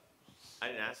I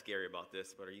didn't ask Gary about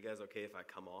this, but are you guys okay if I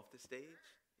come off the stage?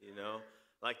 You know,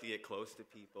 I like to get close to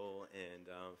people, and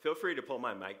feel free to pull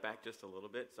my mic back just a little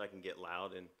bit so I can get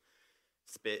loud and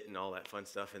spit and all that fun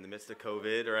stuff in the midst of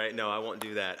COVID, right? No, I won't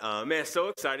do that. Man, so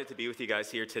excited to be with you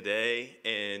guys here today,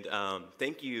 and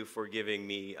thank you for giving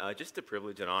me just the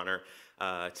privilege and honor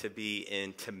to be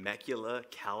in Temecula,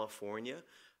 California.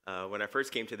 When I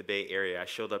first came to the Bay Area, I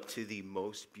showed up to the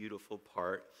most beautiful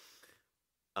part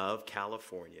of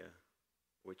California,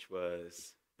 which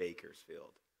was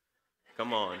Bakersfield.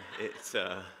 Come on, it's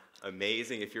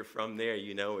amazing. If you're from there,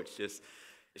 you know it's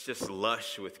just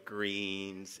lush with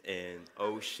greens and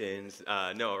oceans.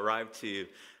 Arrived to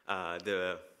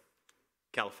the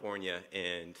California,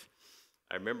 and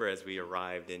I remember as we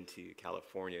arrived into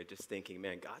California, just thinking,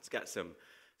 man, God's got some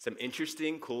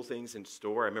interesting, cool things in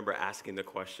store. I remember asking the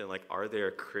question, like, are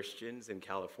there Christians in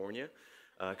California?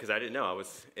 Because I didn't know. I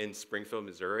was in Springfield,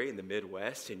 Missouri, in the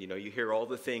Midwest, and you hear all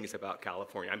the things about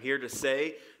California. I'm here to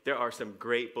say there are some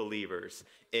great believers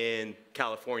in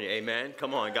California. Amen.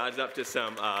 Come on, God's up to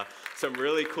some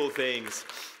really cool things.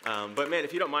 But man,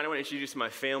 if you don't mind, I want to introduce my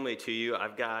family to you.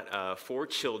 I've got 4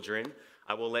 children.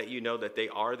 I will let you know that they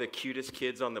are the cutest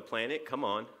kids on the planet. Come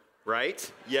on.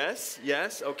 Right? Yes?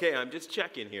 Okay, I'm just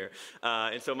checking here.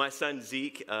 And so my son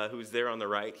Zeke, who's there on the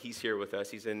right, he's here with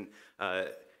us. He's in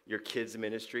your kids'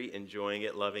 ministry, enjoying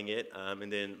it, loving it.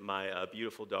 And then my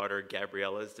beautiful daughter,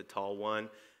 Gabriella, is the tall one.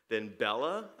 Then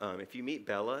Bella, if you meet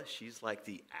Bella, she's like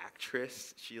the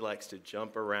actress. She likes to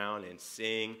jump around and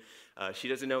sing. She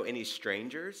doesn't know any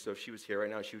strangers, so if she was here right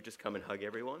now, she would just come and hug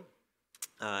everyone.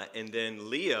 And then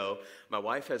Leo, my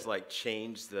wife has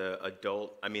changed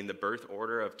the birth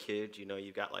order of kids.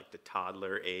 You've got the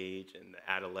toddler age and the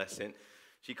adolescent.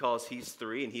 She calls he's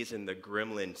 3 and he's in the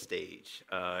gremlin stage.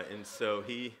 And so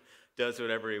he does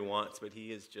whatever he wants, but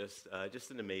he is just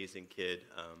an amazing kid.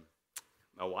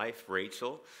 My wife,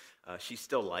 Rachel, she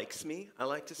still likes me, I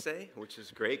like to say, which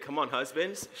is great. Come on,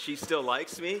 husbands. She still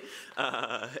likes me.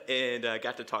 And I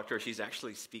got to talk to her. She's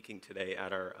actually speaking today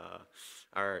at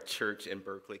our church in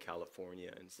Berkeley,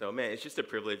 California. And so, man, it's just a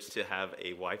privilege to have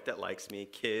a wife that likes me.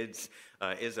 Kids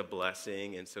is a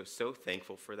blessing, and so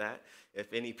thankful for that.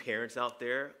 If any parents out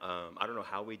there, I don't know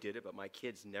how we did it, but my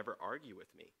kids never argue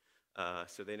with me.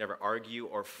 So they never argue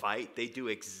or fight. They do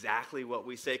exactly what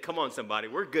we say. Come on, somebody.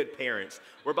 We're good parents.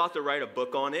 We're about to write a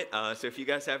book on it. So if you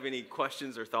guys have any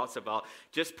questions or thoughts about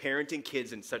just parenting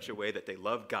kids in such a way that they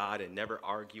love God and never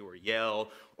argue or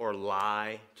yell or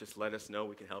lie, just let us know.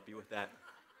 We can help you with that.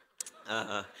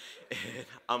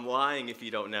 I'm lying if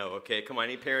you don't know, okay? Come on,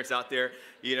 any parents out there,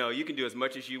 you can do as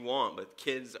much as you want, but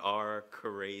kids are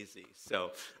crazy.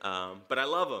 So, but I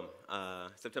love them.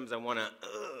 Sometimes I want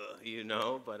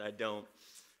to, but I don't.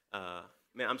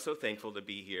 Man, I'm so thankful to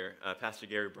be here. Pastor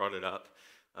Gary brought it up.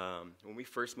 When we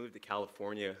first moved to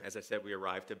California, as I said, we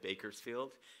arrived to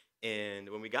Bakersfield. And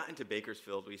when we got into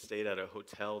Bakersfield, we stayed at a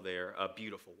hotel there, a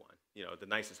beautiful one, the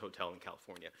nicest hotel in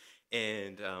California.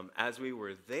 And as we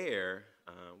were there,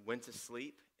 went to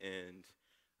sleep and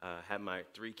had my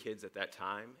 3 kids at that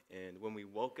time. And when we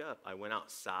woke up, I went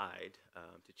outside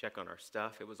to check on our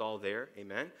stuff. It was all there,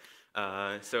 amen.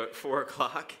 So at 4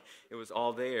 o'clock, it was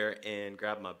all there, and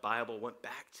grabbed my Bible, went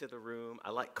back to the room.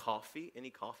 I like coffee. Any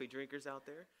coffee drinkers out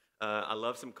there? I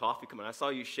love some coffee. Come on, I saw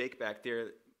you shake back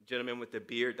there. Gentleman with the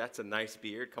beard, that's a nice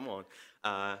beard. Come on.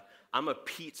 I'm a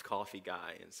Peet's Coffee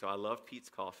guy, and so I love Peet's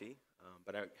Coffee,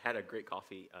 but I had a great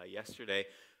coffee yesterday.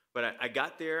 But I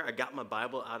got there, I got my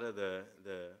Bible out of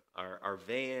our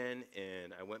van,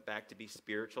 and I went back to be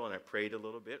spiritual, and I prayed a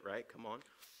little bit, right? Come on.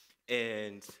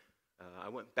 And I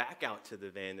went back out to the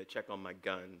van to check on my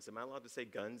guns. Am I allowed to say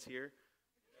guns here?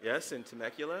 Yes, in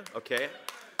Temecula? Okay.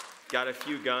 Got a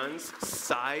few guns.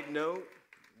 Side note,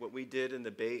 what we did in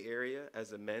the Bay Area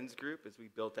as a men's group is we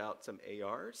built out some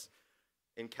ARs.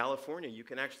 In California, you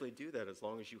can actually do that as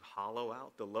long as you hollow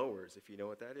out the lowers, if you know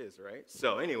what that is, right?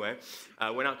 So anyway,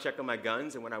 I went out checking my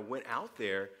guns, and when I went out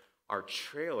there, our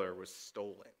trailer was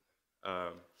stolen.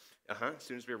 As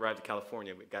soon as we arrived to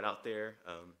California, we got out there,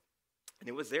 and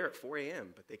it was there at 4 a.m.,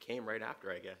 but they came right after,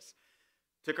 I guess.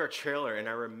 Took our trailer, and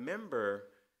I remember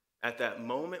at that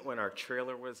moment when our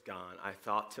trailer was gone, I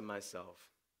thought to myself,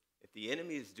 if the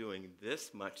enemy is doing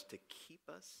this much to keep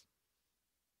us,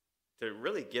 to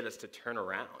really get us to turn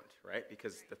around, right?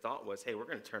 Because the thought was, hey, we're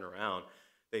going to turn around,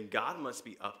 then God must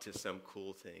be up to some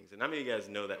cool things. And how many of you guys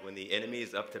know that when the enemy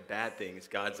is up to bad things,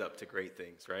 God's up to great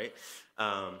things, right?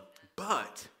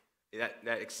 But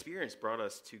that experience brought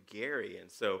us to Gary.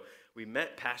 And so we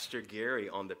met Pastor Gary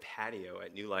on the patio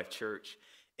at New Life Church.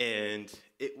 And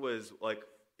it was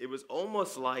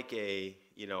almost like a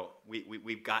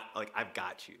we've got, like, I've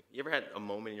got you. You ever had a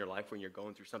moment in your life when you're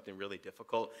going through something really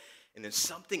difficult, and then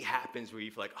something happens where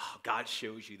you feel like, oh, God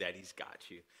shows you that he's got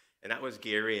you. And that was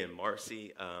Gary and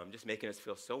Marcy, just making us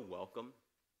feel so welcome.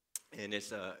 And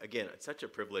it's, again, it's such a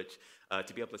privilege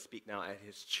to be able to speak now at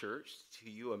his church to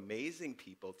you amazing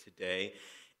people today.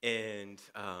 And,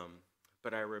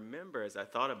 but I remember as I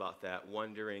thought about that,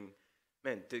 wondering,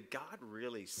 man, did God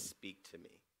really speak to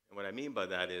me? And what I mean by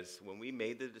that is when we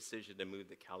made the decision to move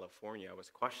to California, I was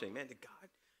questioning, man,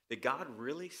 did God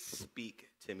really speak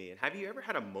to me? And have you ever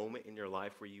had a moment in your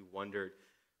life where you wondered,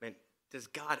 man, does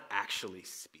God actually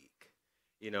speak?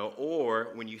 Or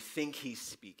when you think he's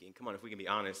speaking, come on, if we can be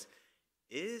honest,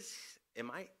 am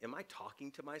I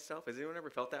talking to myself? Has anyone ever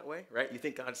felt that way, right? You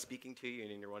think God's speaking to you,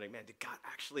 and you're wondering, man,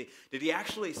 did he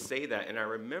actually say that? And I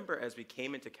remember as we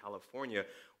came into California,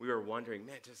 we were wondering,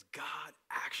 man, does God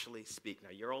actually speak? Now,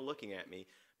 you're all looking at me,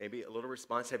 maybe a little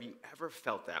response. Have you ever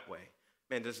felt that way?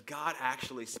 Man, does God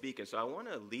actually speak? And so I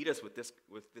want to lead us with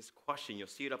this question. You'll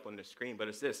see it up on the screen, but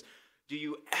it's this. Do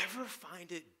you ever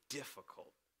find it difficult?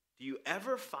 Do you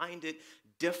ever find it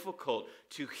difficult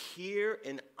to hear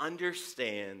and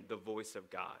understand the voice of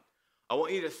God? I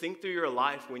want you to think through your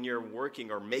life when you're working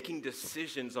or making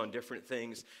decisions on different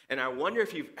things. And I wonder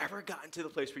if you've ever gotten to the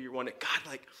place where you're wondering,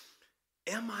 God, like,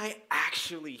 am I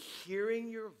actually hearing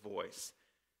your voice?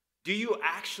 Do you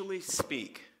actually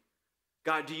speak?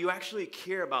 God, do you actually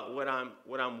care about what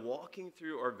I'm walking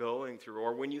through or going through,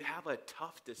 or when you have a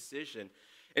tough decision?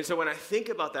 And so when I think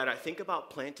about that, I think about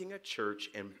planting a church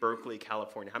in Berkeley,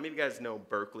 California. How many of you guys know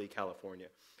Berkeley, California?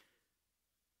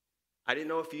 I didn't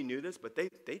know if you knew this, but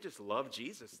they just love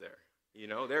Jesus there.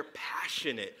 They're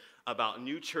passionate about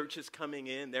new churches coming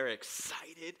in. They're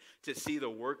excited to see the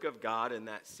work of God in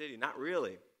that city. Not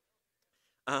really.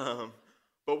 But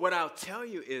what I'll tell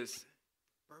you is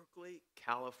Berkeley,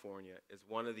 California is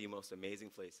one of the most amazing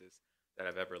places that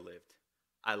I've ever lived.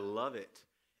 I love it.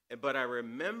 But I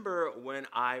remember when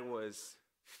I was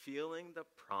feeling the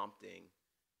prompting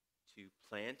to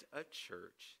plant a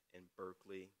church in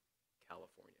Berkeley,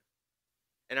 California.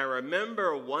 And I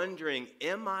remember wondering,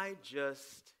 am I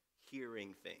just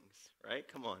hearing things, right?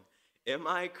 Come on. Am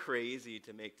I crazy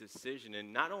to make decisions?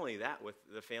 And not only that, with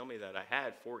the family that I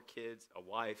had, 4 kids, a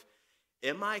wife,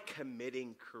 am I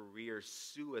committing career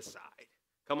suicide?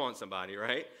 Come on, somebody,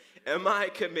 right? Am I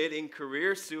committing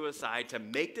career suicide to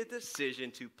make the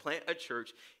decision to plant a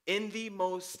church in the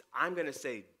most, I'm going to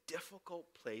say, difficult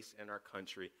place in our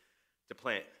country to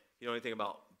plant? If you know anything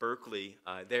about Berkeley,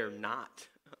 they're not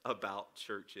about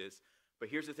churches. But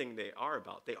here's the thing they are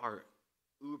about. They are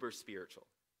uber spiritual.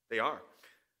 They are.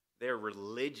 They're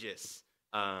religious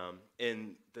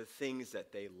in the things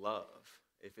that they love,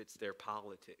 if it's their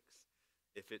politics,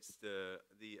 if it's the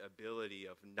ability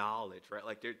of knowledge, right?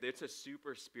 Like, it's a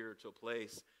super spiritual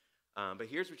place. But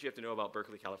here's what you have to know about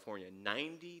Berkeley, California.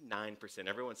 99%,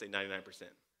 everyone say 99%.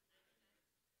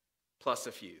 Plus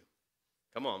a few.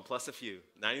 Come on, plus a few.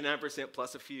 99%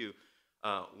 plus a few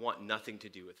want nothing to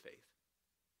do with faith.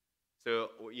 So,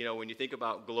 when you think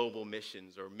about global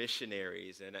missions or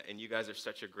missionaries, and you guys are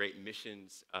such a great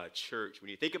missions church, when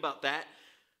you think about that,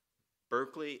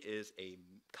 Berkeley is a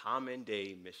common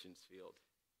day missions field.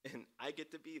 And I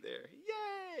get to be there.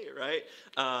 Yay, right?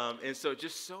 And so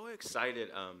just so excited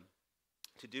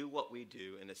to do what we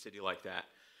do in a city like that.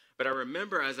 But I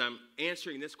remember as I'm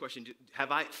answering this question,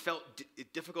 have I felt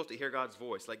it difficult to hear God's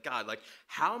voice? Like, God, like,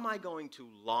 how am I going to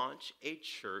launch a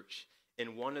church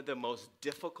in one of the most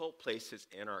difficult places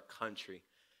in our country?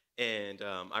 And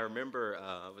I remember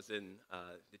I was in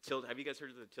the Tilden. Have you guys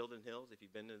heard of the Tilden Hills, if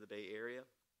you've been to the Bay Area?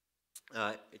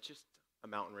 It's just a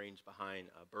mountain range behind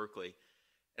Berkeley.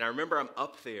 And I remember I'm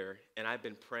up there, and I've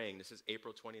been praying. This is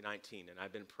April 2019, and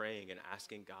I've been praying and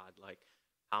asking God, like,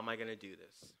 how am I going to do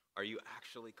this? Are you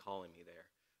actually calling me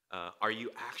there? Are you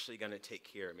actually going to take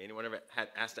care of me? Anyone ever had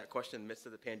asked that question in the midst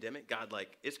of the pandemic? God,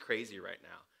 like, it's crazy right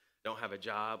now. Don't have a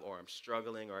job, or I'm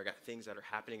struggling, or I got things that are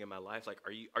happening in my life. Like,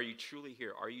 are you truly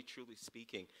here? Are you truly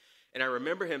speaking? And I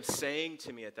remember him saying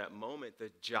to me at that moment,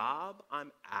 the job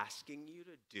I'm asking you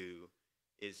to do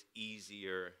is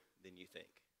easier than you think.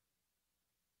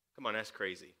 Come on, that's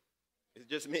crazy. Is it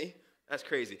just me? That's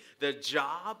crazy. The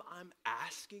job I'm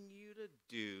asking you to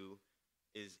do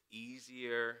is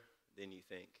easier than you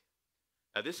think.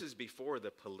 Now, this is before the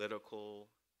political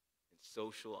and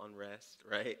social unrest,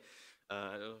 right?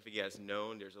 I don't know if you guys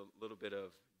know, there's a little bit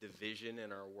of division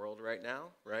in our world right now,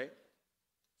 right?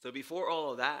 So before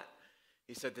all of that,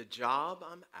 he said, the job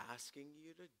I'm asking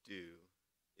you to do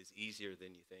is easier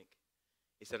than you think.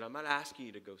 He said, I'm not asking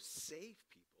you to go save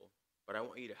people, but I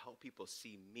want you to help people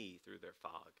see me through their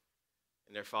fog.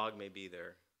 And their fog may be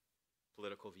their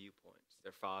political viewpoints.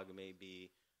 Their fog may be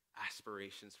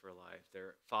aspirations for life.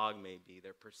 Their fog may be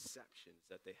their perceptions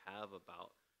that they have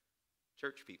about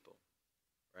church people,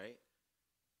 right?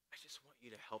 I just want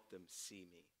you to help them see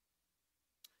me.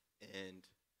 And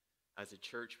as a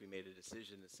church, we made a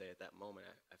decision to say at that moment,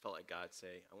 I felt like God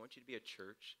say, I want you to be a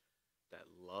church that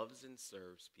loves and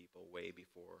serves people way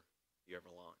before you ever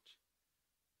launch.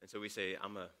 And so we say,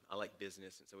 I like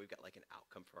business, and so we've got like an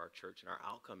outcome for our church. And our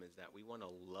outcome is that we want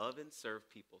to love and serve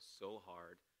people so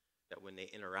hard that when they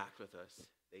interact with us,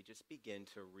 they just begin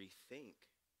to rethink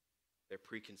their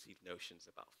preconceived notions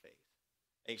about faith.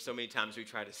 And so many times we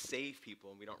try to save people,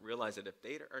 and we don't realize that if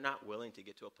they are not willing to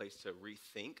get to a place to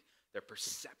rethink their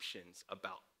perceptions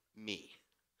about me,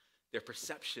 their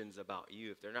perceptions about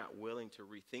you, if they're not willing to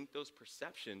rethink those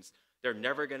perceptions, they're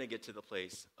never going to get to the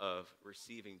place of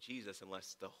receiving Jesus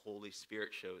unless the Holy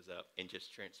Spirit shows up and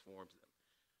just transforms them.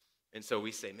 And so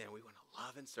we say, man, we want to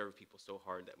love and serve people so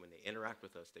hard that when they interact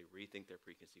with us, they rethink their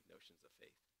preconceived notions of faith.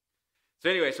 So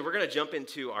anyway, so we're going to jump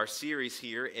into our series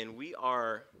here, and we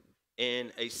are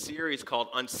in a series called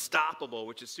Unstoppable,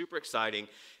 which is super exciting.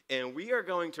 And we are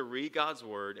going to read God's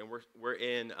Word, and we're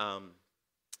in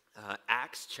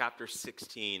Acts chapter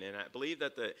 16. And I believe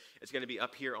that it's going to be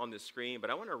up here on the screen, but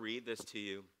I want to read this to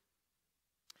you.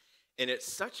 And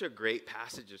it's such a great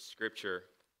passage of Scripture.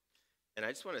 And I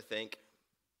just want to thank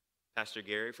Pastor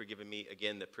Gary for giving me,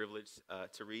 again, the privilege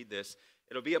to read this.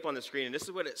 It'll be up on the screen, and this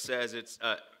is what it says. It's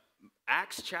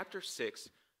Acts chapter 6,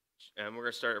 and we're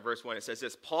going to start at verse 1. It says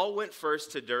this: Paul went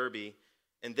first to Derbe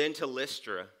and then to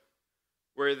Lystra,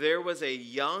 where there was a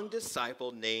young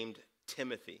disciple named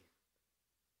Timothy.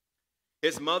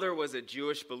 His mother was a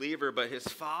Jewish believer, but his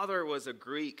father was a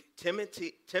Greek.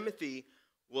 Timothy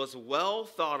was well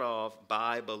thought of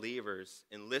by believers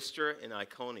in Lystra and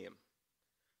Iconium.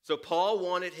 So Paul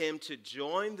wanted him to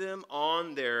join them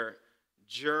on their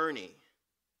journey.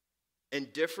 I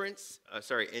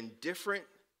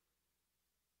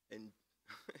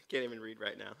can't even read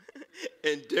right now.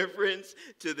 In deference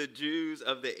to the Jews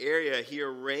of the area, he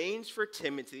arranged for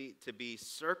Timothy to be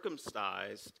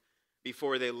circumcised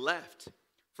before they left.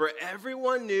 For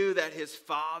everyone knew that his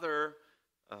father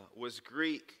was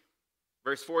Greek.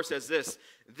 Verse 4 says this: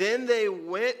 Then they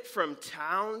went from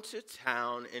town to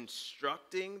town,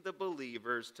 instructing the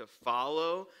believers to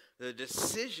follow the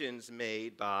decisions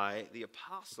made by the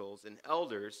apostles and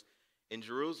elders in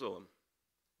Jerusalem.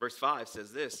 Verse 5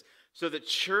 says this: So the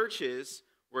churches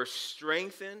were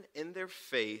strengthened in their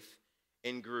faith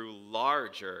and grew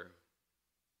larger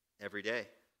every day. I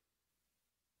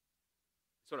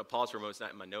just want to pause for a moment. It's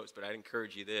not in my notes, but I'd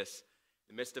encourage you this.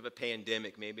 In the midst of a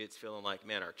pandemic, maybe it's feeling like,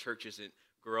 man, our church isn't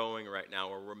growing right now,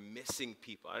 or we're missing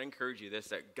people. I'd encourage you this,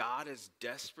 that God is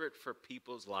desperate for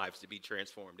people's lives to be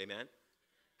transformed. Amen?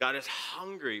 God is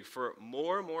hungry for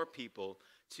more and more people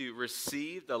to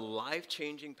receive the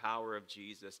life-changing power of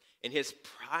Jesus. And his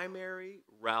primary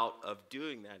route of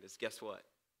doing that is, guess what?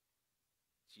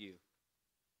 It's you.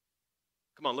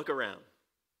 Come on, look around.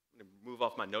 I'm going to move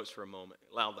off my notes for a moment.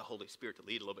 Allow the Holy Spirit to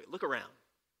lead a little bit. Look around.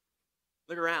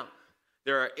 Look around.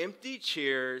 There are empty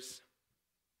chairs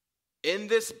in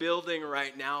this building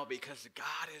right now because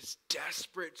God is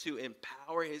desperate to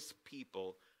empower his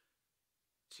people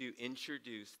to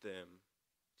introduce them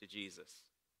to Jesus.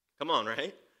 Come on,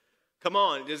 right? Come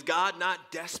on. Is God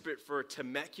not desperate for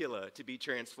Temecula to be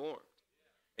transformed?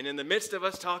 And in the midst of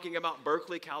us talking about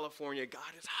Berkeley, California,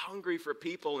 God is hungry for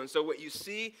people. And so what you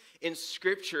see in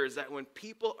Scripture is that when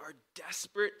people are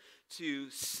desperate to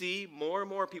see more and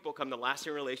more people come to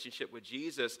lasting relationship with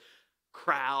Jesus,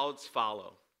 crowds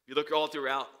follow. You look all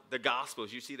throughout the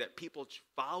Gospels, you see that people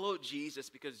follow Jesus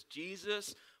because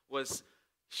Jesus was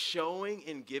showing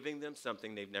and giving them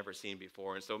something they've never seen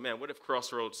before. And so, man, what if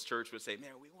Crossroads Church would say,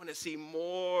 man, we want to see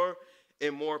more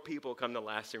and more people come to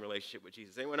lasting relationship with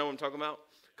Jesus? Anyone know what I'm talking about?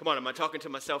 Come on, am I talking to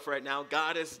myself right now?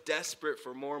 God is desperate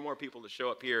for more and more people to show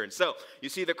up here. And so you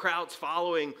see the crowds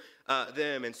following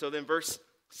them. And so then verse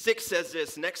 6 says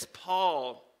this: Next,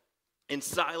 Paul and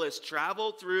Silas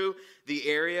traveled through the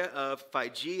area of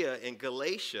Phrygia and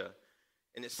Galatia.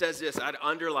 And it says this, I'd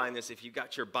underline this if you've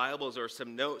got your Bibles or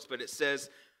some notes, but it says,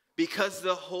 because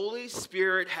the Holy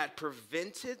Spirit had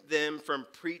prevented them from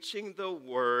preaching the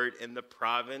word in the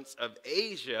province of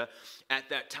Asia at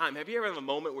that time. Have you ever had a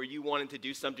moment where you wanted to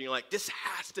do something, you're like, this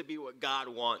has to be what God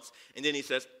wants, and then he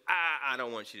says, I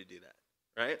don't want you to do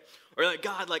that, right? Or like,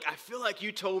 God, like, I feel like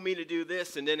you told me to do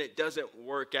this, and then it doesn't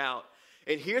work out.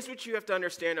 And here's what you have to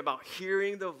understand about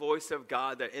hearing the voice of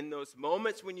God, that in those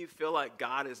moments when you feel like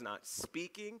God is not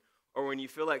speaking or when you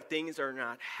feel like things are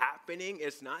not happening,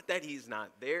 it's not that he's not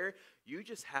there. You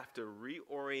just have to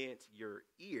reorient your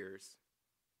ears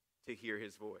to hear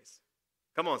his voice.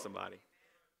 Come on, somebody.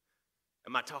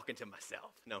 Am I talking to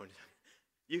myself? No.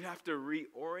 You have to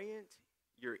reorient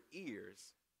your ears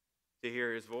to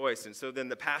hear his voice. And so then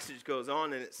the passage goes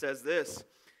on and it says this.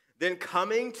 Then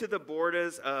coming to the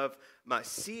borders of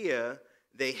Mysia,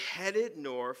 they headed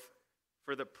north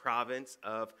for the province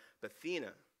of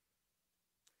Bithynia.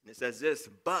 And it says this,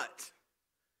 but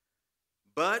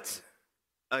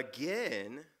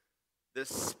again, the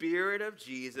Spirit of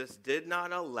Jesus did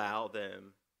not allow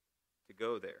them to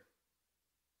go there.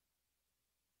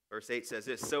 Verse 8 says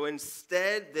this, so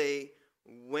instead they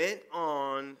went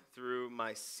on through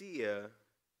Mysia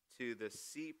to the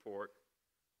seaport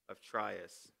of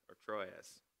Troas.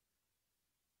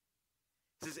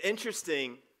 This is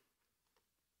interesting.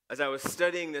 As I was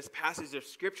studying this passage of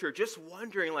Scripture, just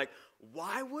wondering, like,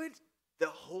 why would the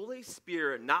Holy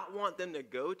Spirit not want them to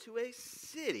go to a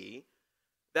city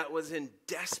that was in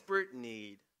desperate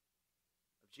need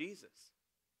of Jesus?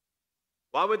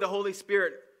 Why would the Holy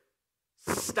Spirit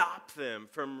stop them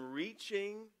from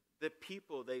reaching the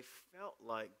people they felt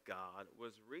like God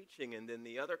was reaching? And then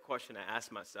the other question I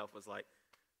asked myself was like,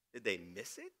 did they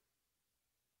miss it?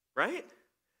 Right?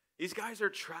 These guys are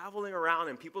traveling around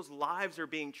and people's lives are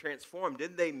being transformed.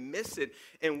 Did they miss it?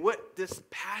 And what this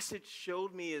passage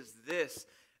showed me is this,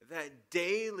 that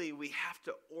daily we have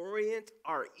to orient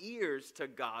our ears to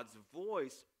God's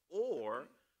voice, or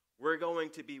we're going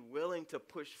to be willing to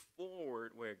push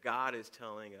forward where God is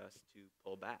telling us to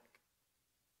pull back.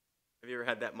 Have you ever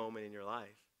had that moment in your life?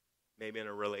 Maybe in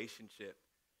a relationship.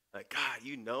 Like, God,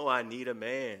 you know I need a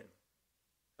man.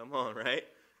 Come on, right?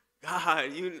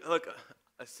 God, you look,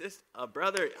 a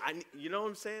brother, you know what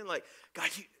I'm saying? Like, God,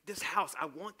 this house, I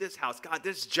want this house. God,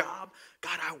 this job,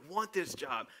 God, I want this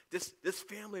job. This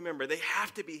family member, they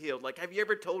have to be healed. Like, have you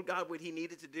ever told God what he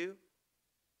needed to do?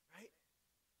 Right?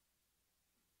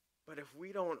 But if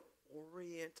we don't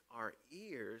orient our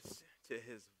ears to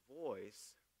his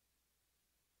voice,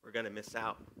 we're going to miss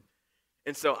out.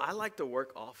 And so I like to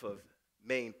work off of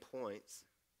main points.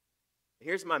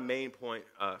 Here's my main point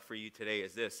for you today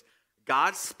is this.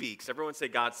 God speaks. Everyone say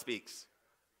God speaks.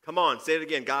 Come on, say it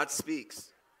again. God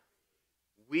speaks.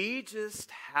 We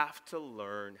just have to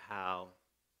learn how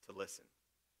to listen.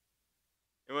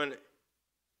 Everyone, is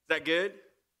that good?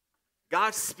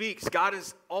 God speaks. God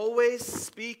is always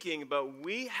speaking, but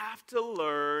we have to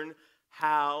learn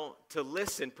how to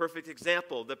listen. Perfect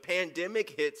example. The pandemic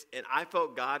hits, and I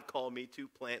felt God call me to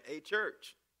plant a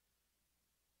church.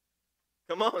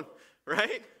 Come on,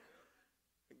 right?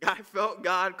 I felt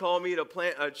God call me to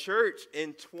plant a church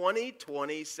in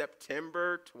 2020,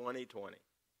 September 2020.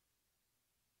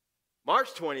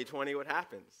 March 2020, what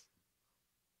happens?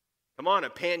 Come on,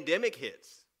 a pandemic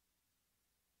hits.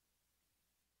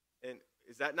 And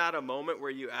is that not a moment where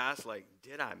you ask, like,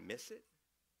 did I miss it?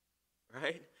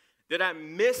 Right? Did I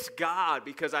miss God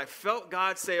because I felt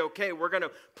God say, okay, we're going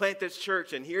to plant this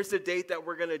church, and here's the date that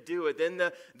we're going to do it. Then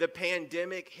the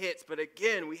pandemic hits. But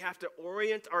again, we have to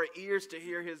orient our ears to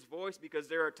hear his voice, because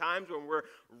there are times when we're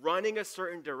running a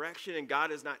certain direction and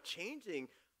God is not changing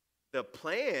the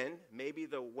plan, maybe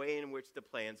the way in which the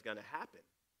plan's going to happen.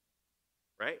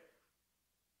 Right?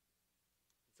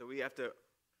 So we have to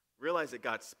realize that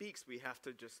God speaks. We have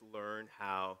to just learn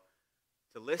how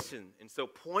to listen. And so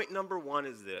point number one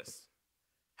is this.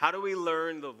 How do we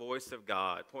learn the voice of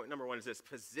God? Point number one is this.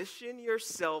 Position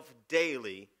yourself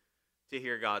daily to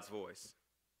hear God's voice.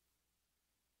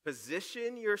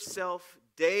 Position yourself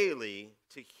daily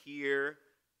to hear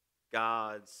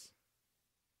God's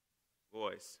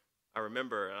voice. I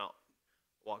remember, and I'll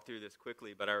walk through this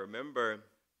quickly, but I remember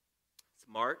it's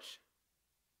March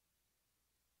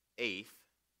 8th.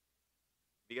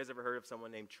 Have you guys ever heard of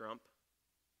someone named Trump?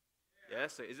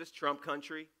 Yes? Is this Trump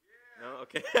country? Yeah. No?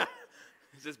 Okay.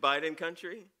 Is this Biden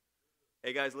country?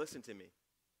 Hey, guys, listen to me.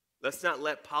 Let's not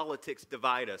let politics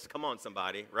divide us. Come on,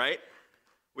 somebody, right?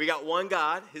 We got one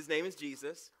God. His name is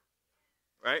Jesus.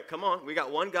 Right? Come on. We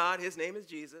got one God. His name is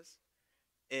Jesus.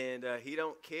 And he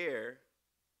don't care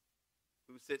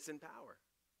who sits in power,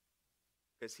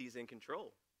 because he's in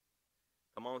control.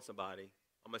 Come on, somebody.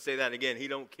 I'm going to say that again. He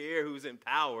don't care who's in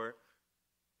power,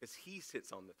 because he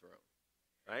sits on the throne.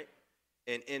 Right?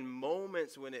 And in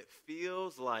moments when it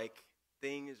feels like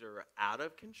things are out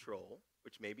of control,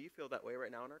 which maybe you feel that way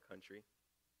right now in our country,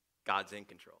 God's in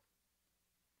control,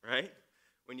 right?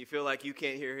 When you feel like you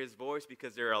can't hear his voice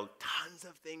because there are tons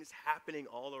of things happening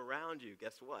all around you,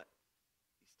 guess what?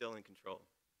 He's still in control.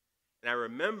 And I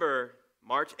remember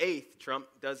March 8th, Trump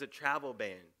does a travel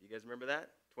ban. You guys remember that?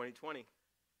 2020.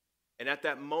 And at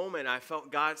that moment, I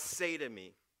felt God say to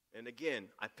me, and again,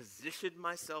 I positioned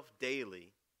myself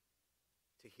daily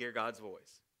to hear God's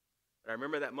voice. And I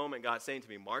remember that moment, God saying to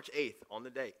me, March 8th, on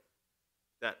the date,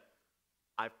 that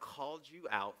I've called you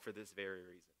out for this very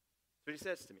reason. That's what he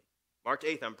says to me. March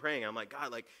 8th, I'm praying. I'm like,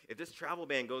 God, like, if this travel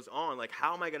ban goes on, like,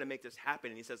 how am I going to make this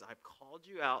happen? And he says, I've called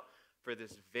you out for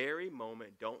this very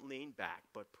moment. Don't lean back,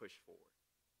 but push forward.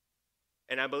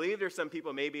 And I believe there's some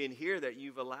people maybe in here that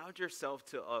you've allowed yourself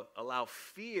to allow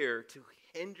fear to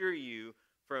hinder you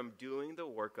from doing the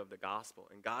work of the gospel.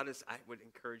 And God I would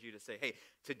encourage you to say, hey,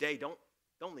 today, don't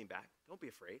lean back. Don't be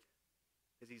afraid,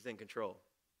 because he's in control.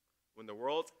 When the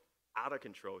world's out of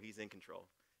control, he's in control.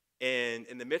 And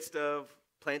in the midst of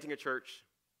planting a church,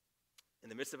 in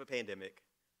the midst of a pandemic,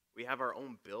 we have our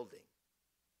own building.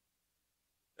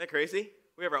 Isn't that crazy?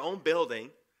 We have our own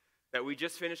building that we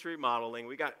just finished remodeling.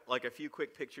 We got like a few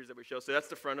quick pictures that we show. So that's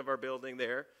the front of our building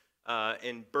there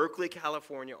in Berkeley,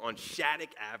 California, on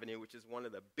Shattuck Avenue, which is one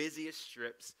of the busiest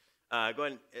strips. Go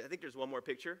ahead, I think there's one more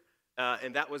picture.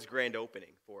 And that was grand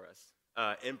opening for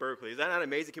us in Berkeley. Is that not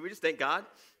amazing? Can we just thank God,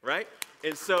 right?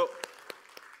 And so,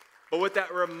 but what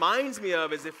that reminds me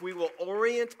of is if we will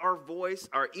orient our voice,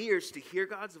 our ears to hear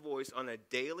God's voice on a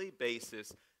daily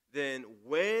basis, then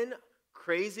when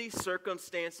crazy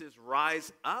circumstances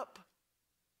rise up,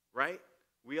 right,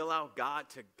 we allow God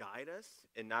to guide us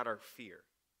and not our fear.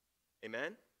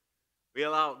 Amen? We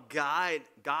allow God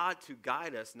to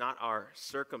guide us, not our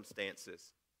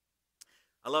circumstances.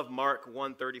 I love Mark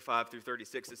 1:35 through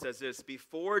 36. It says this: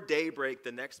 before daybreak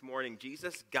the next morning,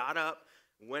 Jesus got up,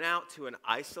 went out to an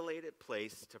isolated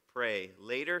place to pray.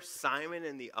 Later, Simon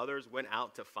and the others went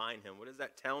out to find him. What does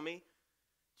that tell me?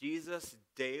 Jesus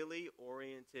daily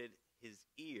oriented his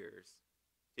ears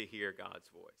to hear God's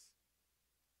voice.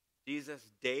 Jesus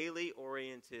daily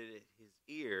oriented his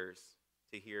ears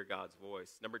to hear God's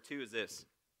voice. Number 2 is this.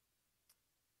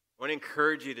 I want to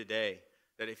encourage you today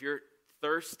that if you're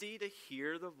thirsty to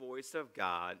hear the voice of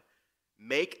God,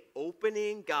 make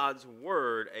opening God's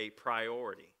word a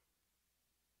priority.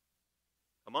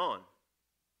 Come on.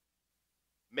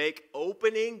 Make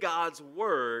opening God's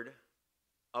word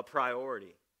a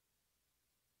priority.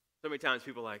 So many times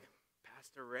people are like,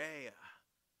 Pastor Ray,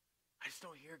 I just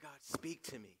don't hear God speak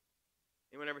to me.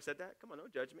 Anyone ever said that? Come on, no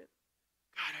judgment.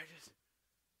 God,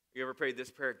 you ever prayed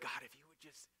this prayer? God, if you would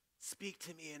just speak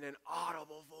to me in an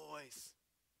audible voice,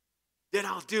 then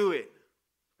I'll do it.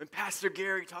 When Pastor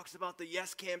Gary talks about the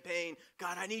Yes campaign,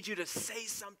 God, I need you to say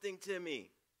something to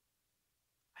me.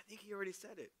 I think he already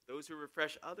said it. Those who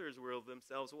refresh others will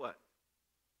themselves what?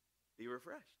 Be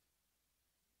refreshed.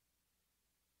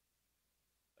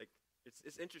 Like,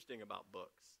 it's interesting about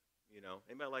books, you know.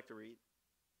 Anybody like to read?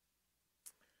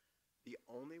 The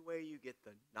only way you get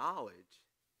the knowledge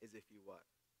is if you what?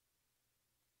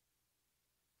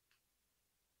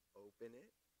 Open it.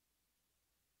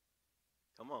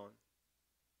 Come on.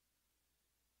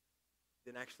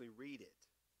 Then actually read it.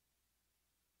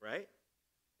 Right?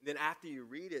 And then after you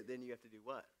read it, then you have to do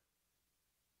what?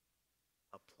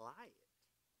 Apply it.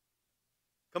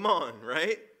 Come on,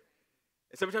 right?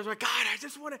 And sometimes we're like, God,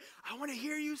 I want to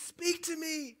hear you speak to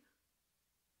me.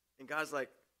 And God's like,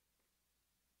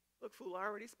 look, fool, I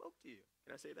already spoke to you.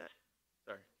 Can I say that?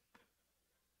 Sorry.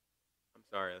 I'm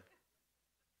sorry.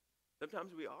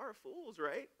 Sometimes we are fools,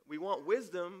 right? We want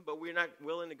wisdom, but we're not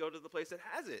willing to go to the place that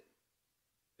has it.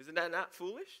 Isn't that not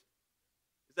foolish?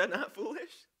 Is that not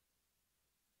foolish?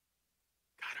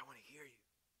 God, I want to hear you.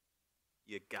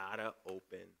 You gotta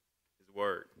open his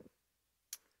word.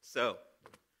 So,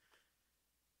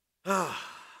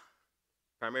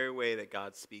 primary way that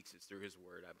God speaks is through his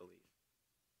word, I believe.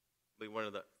 I believe one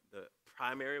of the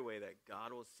primary way that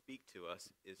God will speak to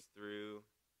us is through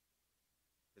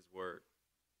his word.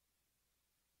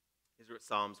 Here's what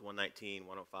Psalms 119,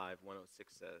 105,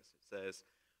 106 says. It says,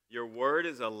 your word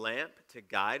is a lamp to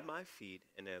guide my feet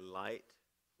and a light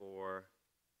for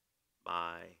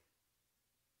my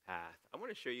path. I want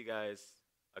to show you guys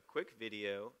a quick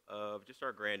video of just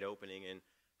our grand opening and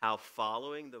how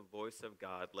following the voice of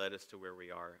God led us to where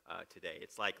we are today.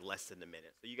 It's like less than a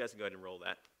minute. So you guys can go ahead and roll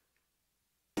that.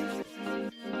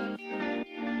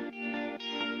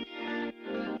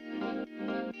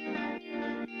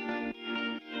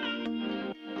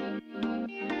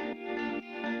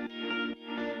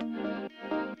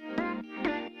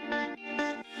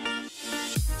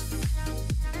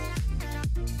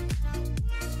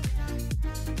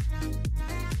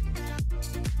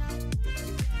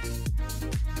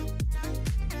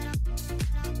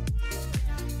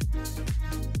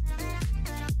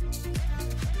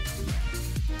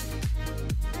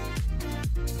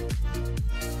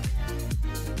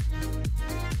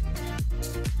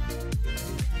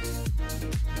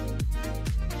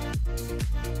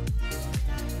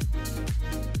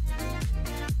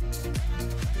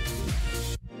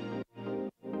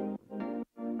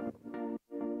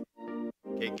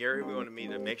 Okay, Gary wanted me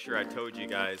to make sure I told you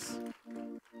guys,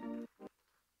 it's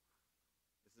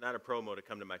not a promo to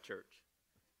come to my church,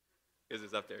 because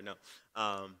it's up there, no.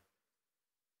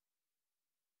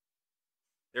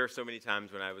 There are so many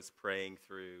times when I was praying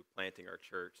through planting our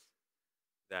church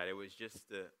that it was just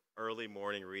the early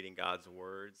morning reading God's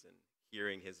words and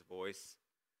hearing his voice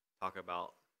talk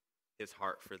about his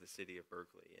heart for the city of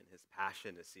Berkeley and his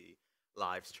passion to see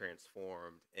lives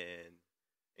transformed and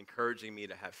encouraging me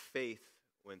to have faith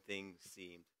when things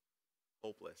seemed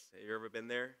hopeless. Have you ever been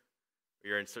there?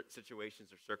 You're in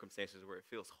situations or circumstances where it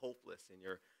feels hopeless and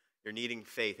you're needing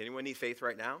faith. Anyone need faith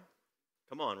right now?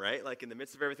 Come on, right? Like in the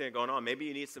midst of everything that's going on, maybe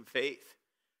you need some faith.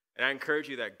 And I encourage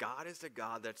you that God is the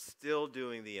God that's still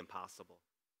doing the impossible.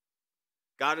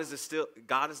 God is the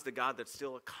God that's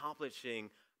still accomplishing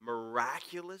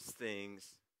miraculous things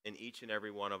in each and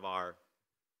every one of our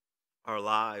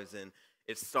lives. And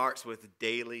it starts with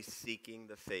daily seeking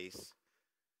the face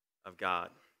of God.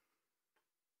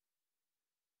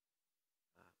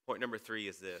 Point number 3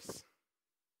 is this.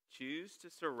 Choose to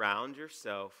surround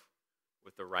yourself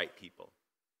with the right people.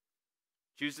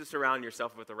 Choose to surround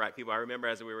yourself with the right people. I remember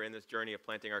as we were in this journey of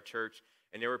planting our church,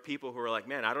 and there were people who were like,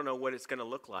 man, I don't know what it's going to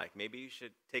look like. Maybe you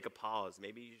should take a pause.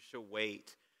 Maybe you should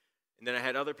wait. And then I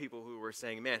had other people who were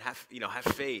saying, man, have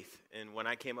faith. And when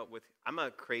I came up with,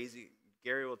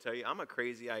 Gary will tell you, I'm a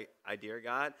crazy idea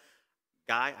guy.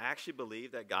 I actually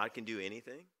believe that God can do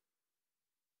anything.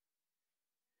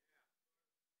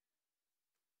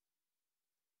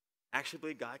 Actually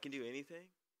believe God can do anything.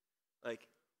 Like,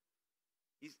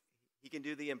 he can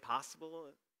do the impossible.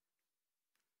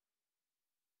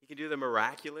 He can do the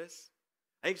miraculous.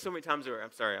 I think so many times, I'm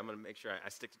going to make sure I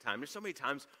stick to time. There's so many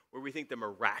times where we think the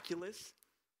miraculous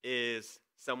is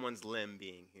someone's limb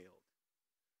being healed.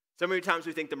 So many times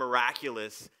we think the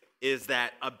miraculous is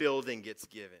that a building gets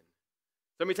given.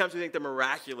 So many times we think the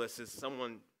miraculous is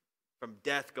someone from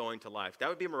death going to life. That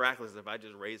would be miraculous if I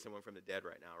just raised someone from the dead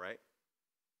right now, right?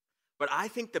 But I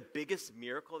think the biggest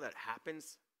miracle that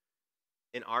happens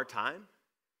in our time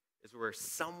is where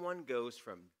someone goes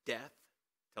from death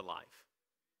to life.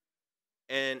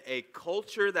 And a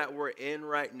culture that we're in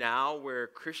right now where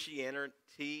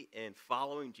Christianity and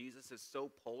following Jesus is so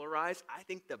polarized, I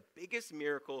think the biggest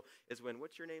miracle is when,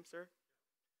 what's your name, sir?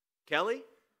 Kelly?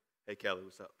 Hey, Kelly,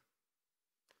 what's up?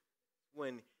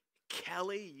 When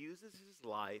Kelly uses his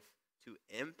life to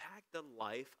impact the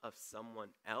life of someone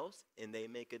else and they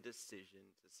make a decision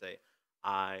to say,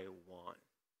 I want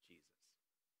Jesus.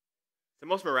 It's the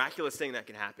most miraculous thing that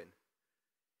can happen.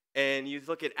 And you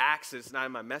look at Acts, it's not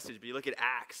in my message, but you look at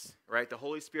Acts, right? The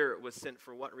Holy Spirit was sent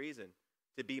for what reason?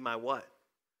 To be my what?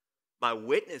 My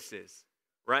witnesses,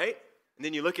 right? And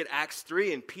then you look at Acts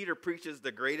 3, and Peter preaches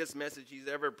the greatest message he's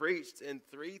ever preached, and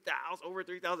over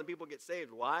 3,000 people get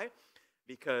saved. Why?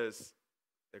 Because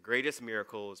the greatest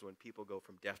miracle is when people go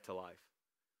from death to life.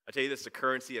 I tell you this, the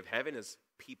currency of heaven is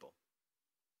people.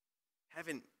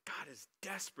 Heaven, God is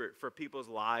desperate for people's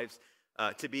lives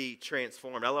to be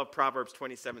transformed. I love Proverbs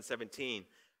 27:17.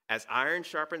 As iron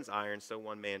sharpens iron, so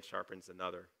one man sharpens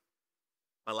another.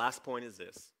 My last point is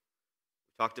this.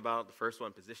 We talked about the first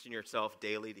one, position yourself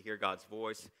daily to hear God's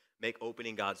voice. Make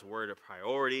opening God's word a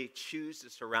priority. Choose to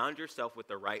surround yourself with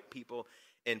the right people.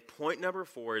 And point number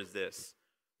 4 is this.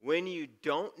 When you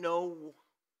don't know,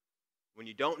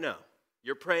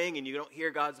 you're praying and you don't hear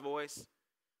God's voice,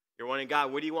 you're wondering,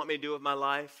 God, what do you want me to do with my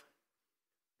life?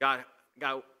 God,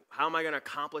 how am I going to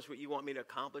accomplish what you want me to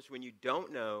accomplish? When you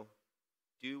don't know,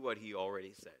 do what he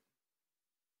already said.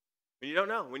 When you don't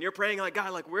know, when you're praying like,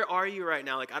 God, like, where are you right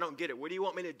now? Like, I don't get it. What do you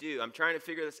want me to do? I'm trying to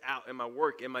figure this out in my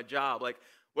work, in my job. Like,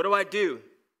 what do I do?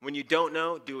 When you don't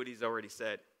know, do what he's already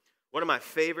said. One of my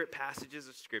favorite passages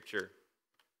of Scripture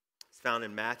is found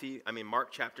in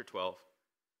Mark chapter 12.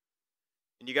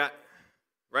 And you got,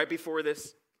 right before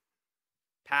this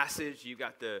passage, you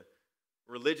got the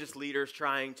religious leaders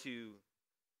trying to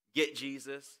get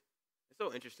Jesus. It's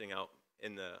so interesting out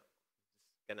in the,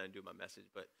 I'm going to do my message,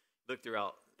 but look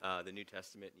throughout the New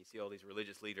Testament and you see all these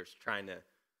religious leaders trying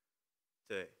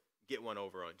to get one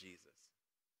over on Jesus.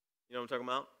 You know what I'm talking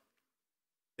about?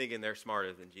 Thinking they're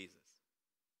smarter than Jesus.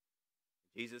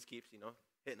 Jesus keeps,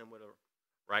 hitting them with a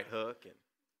right hook. And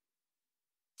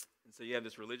so you have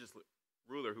this religious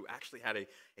ruler who actually had a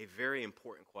very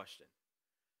important question.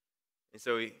 And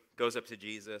so he goes up to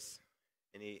Jesus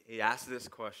and he asks this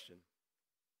question.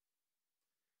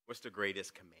 What's the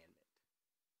greatest commandment?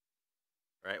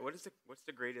 Right? What's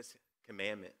the greatest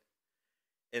commandment?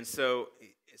 And so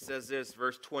it says this,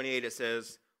 verse 28, it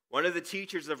says, one of the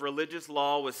teachers of religious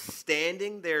law was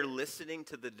standing there listening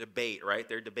to the debate, right?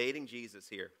 They're debating Jesus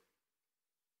here.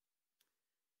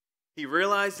 He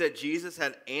realized that Jesus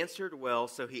had answered well,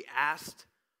 so he asked,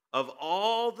 of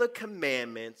all the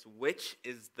commandments, which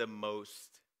is the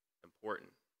most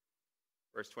important?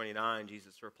 Verse 29,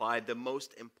 Jesus replied, the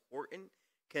most important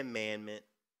commandment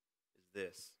is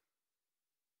this.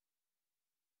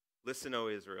 Listen, O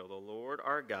Israel, the Lord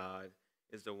our God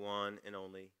is the one and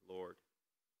only Lord.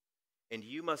 And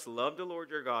you must love the Lord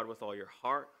your God with all your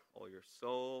heart, all your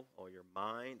soul, all your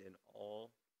mind, and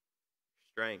all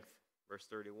your strength. Verse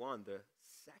 31, the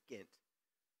second is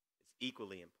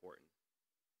equally important.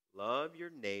 Love your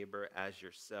neighbor as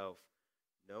yourself.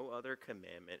 No other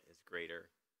commandment is greater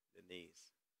than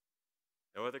these.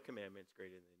 No other commandment is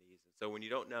greater than these. And so when you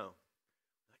don't know,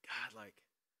 God,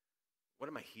 what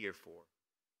am I here for?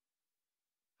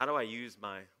 How do I use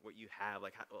what you have?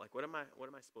 What am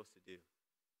I supposed to do?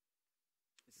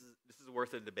 This is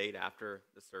worth a debate after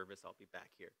the service. I'll be back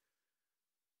here.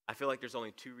 I feel like there's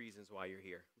only two reasons why you're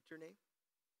here. What's your name?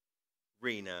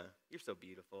 Rena. You're so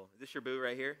beautiful. Is this your boo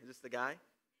right here? Is this the guy?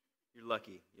 You're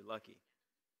lucky. You're lucky.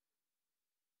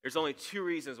 There's only two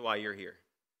reasons why you're here.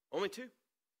 Only two.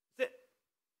 That's it.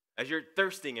 As you're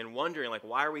thirsting and wondering,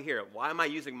 why are we here? Why am I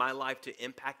using my life to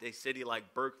impact a city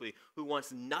like Berkeley who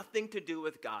wants nothing to do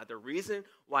with God? The reason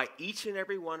why each and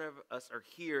every one of us are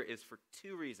here is for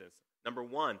two reasons. Number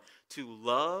one, to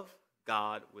love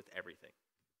God with everything.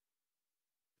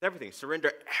 With everything.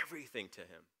 Surrender everything to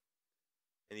him.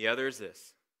 And the other is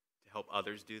this, to help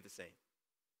others do the same.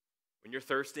 When you're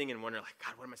thirsting and wondering,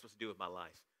 God, what am I supposed to do with my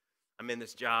life? I'm in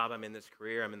this job, I'm in this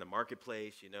career, I'm in the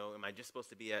marketplace, am I just supposed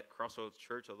to be at Crossroads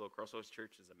Church? Although Crossroads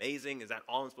Church is amazing, is that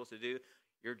all I'm supposed to do?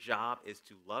 Your job is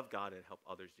to love God and help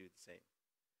others do the same.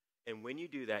 And when you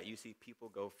do that, you see people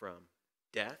go from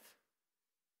death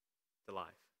to life.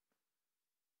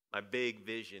 My big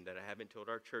vision that I haven't told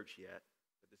our church yet,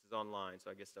 but this is online,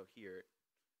 so I guess they'll hear it,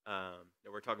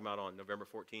 that we're talking about on November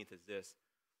 14th is this.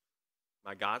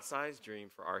 My God-sized dream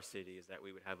for our city is that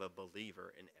we would have a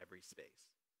believer in every space.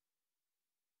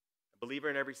 A believer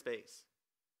in every space.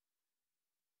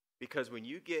 Because when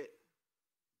you get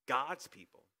God's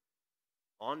people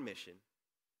on mission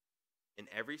in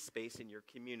every space in your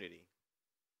community,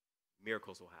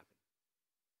 miracles will happen.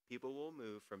 People will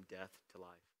move from death to life.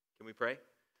 Can we pray?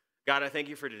 God, I thank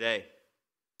you for today.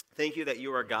 Thank you that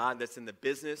you are a God that's in the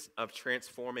business of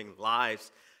transforming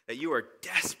lives, that you are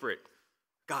desperate,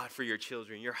 God, for your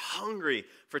children. You're hungry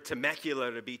for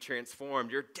Temecula to be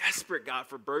transformed. You're desperate, God,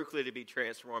 for Berkeley to be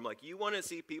transformed. You want to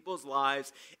see people's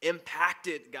lives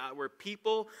impacted, God, where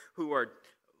people who are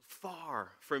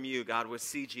far from you, God, would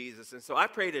see Jesus. And so I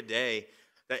pray today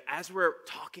that as we're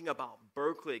talking about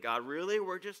Berkeley, God, really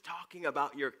we're just talking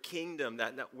about your kingdom,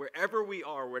 that wherever we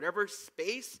are, whatever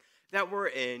space that we're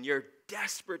in, you're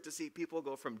desperate to see people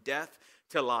go from death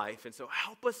to life. And so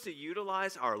help us to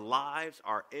utilize our lives,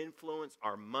 our influence,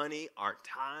 our money, our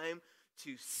time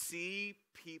to see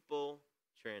people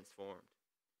transformed.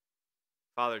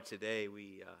 Father, today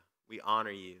we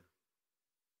honor you.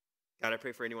 God, I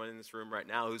pray for anyone in this room right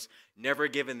now who's never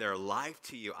given their life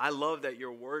to you. I love that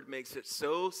your word makes it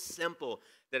so simple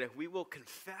that if we will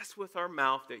confess with our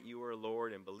mouth that you are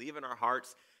Lord and believe in our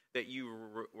hearts that you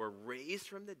were raised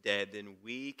from the dead, then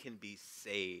we can be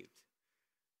saved.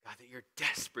 God, that you're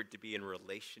desperate to be in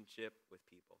relationship with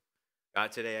people.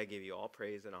 God, today I give you all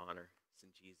praise and honor. It's in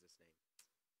Jesus'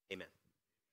 name. Amen.